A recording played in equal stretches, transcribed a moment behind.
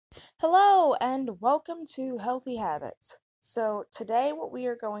Hello and welcome to Healthy Habits. So, today what we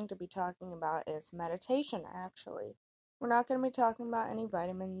are going to be talking about is meditation, actually. We're not going to be talking about any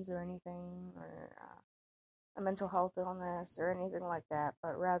vitamins or anything or a mental health illness or anything like that,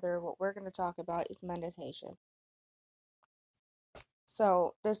 but rather what we're going to talk about is meditation.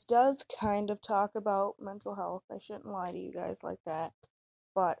 So, this does kind of talk about mental health. I shouldn't lie to you guys like that.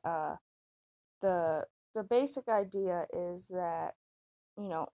 But the the basic idea is that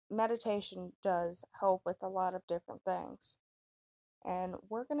meditation does help with a lot of different things. And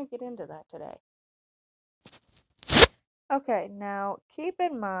we're going to get into that today. Okay, now keep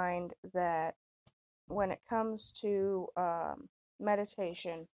in mind that when it comes to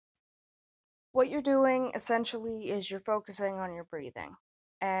meditation, what you're doing essentially is you're focusing on your breathing.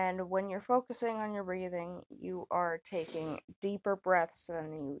 And when you're focusing on your breathing, you are taking deeper breaths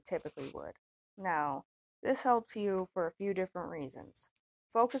than you typically would. Now, this helps you for a few different reasons.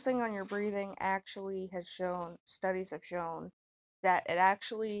 Focusing on your breathing actually has shown, studies have shown, that it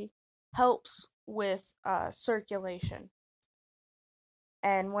actually helps with circulation.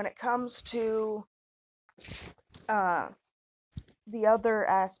 And when it comes to uh, the other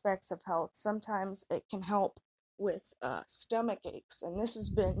aspects of health, sometimes it can help with stomach aches. And this has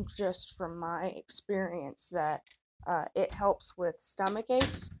been just from my experience that it helps with stomach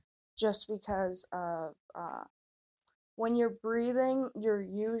aches just because of when you're breathing, you're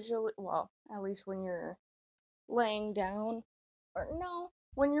usually, well, at least when you're laying down, or no,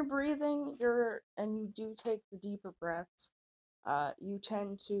 when you're breathing, and you do take the deeper breaths, you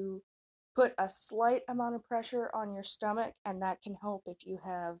tend to put a slight amount of pressure on your stomach, and that can help if you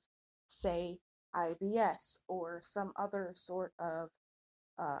have, say, IBS or some other sort of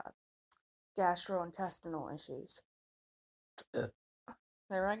uh, gastrointestinal issues.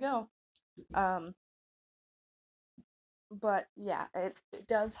 There I go. Um, but yeah, it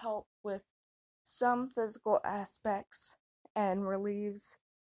does help with some physical aspects and relieves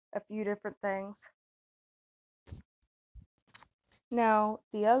a few different things. Now,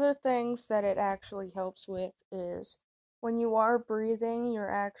 the other things that it actually helps with is when you are breathing,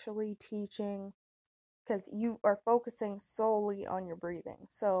 you're actually teaching, because you are focusing solely on your breathing.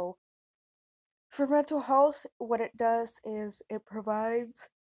 So, for mental health, what it does is it provides,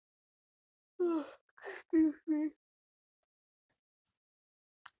 excuse me,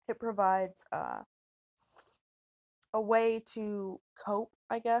 it provides a way to cope,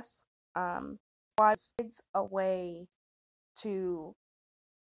 I guess. Provides a way to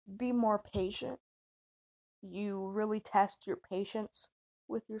be more patient. You really test your patience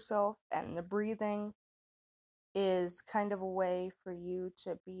with yourself, and the breathing is kind of a way for you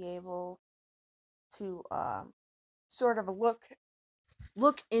to be able to sort of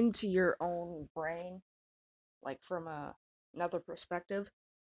look into your own brain, like from another perspective,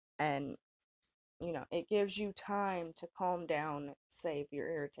 and it gives you time to calm down. Say if you're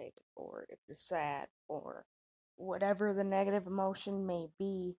irritated, or if you're sad, or whatever the negative emotion may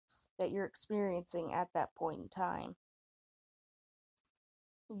be that you're experiencing at that point in time.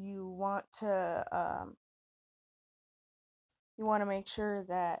 You want to make sure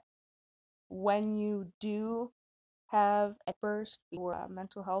that when you do have a burst or a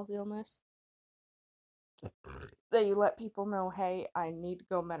mental health illness, that you let people know, hey, I need to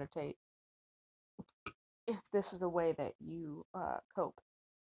go meditate, if this is a way that you cope.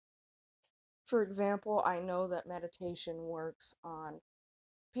 For example, I know that meditation works on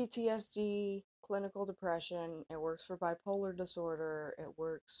PTSD, clinical depression, it works for bipolar disorder,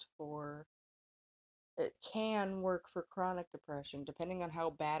 it can work for chronic depression. Depending on how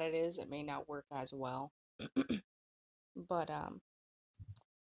bad it is, it may not work as well. But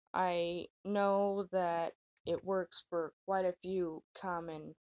I know that it works for quite a few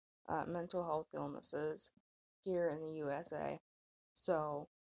common mental health illnesses here in the USA. So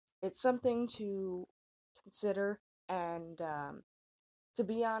it's something to consider. And to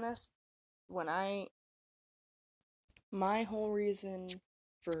be honest, when my whole reason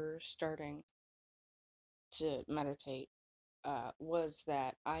for starting to meditate was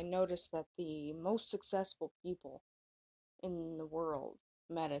that I noticed that the most successful people in the world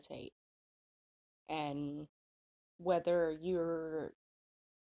meditate. And whether you're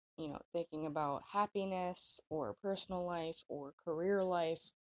thinking about happiness or personal life or career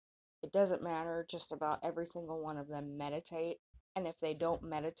life, it doesn't matter. Just about every single one of them meditate. And if they don't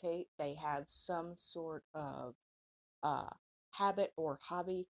meditate, they have some sort of uh, habit or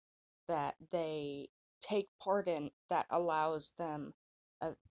hobby that they take part in that allows them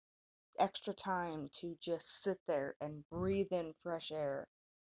extra time to just sit there and breathe in fresh air.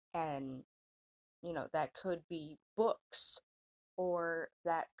 And that could be books, or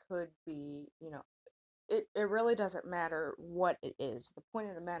that could be, it really doesn't matter what it is. The point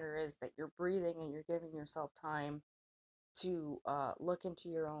of the matter is that you're breathing and you're giving yourself time to look into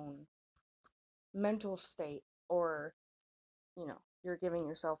your own mental state, or, you're giving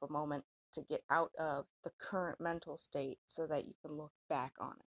yourself a moment to get out of the current mental state so that you can look back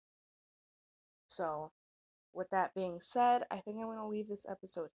on it. So, with that being said, I think I'm going to leave this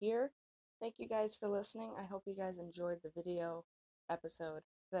episode here. Thank you guys for listening. I hope you guys enjoyed the video, episode,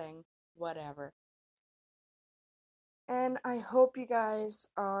 thing, whatever. And I hope you guys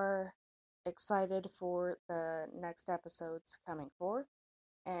are excited for the next episodes coming forth.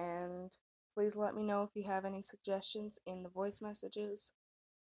 And please let me know if you have any suggestions in the voice messages.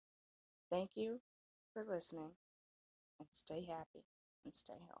 Thank you for listening, and stay happy and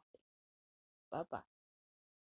stay healthy. Bye bye.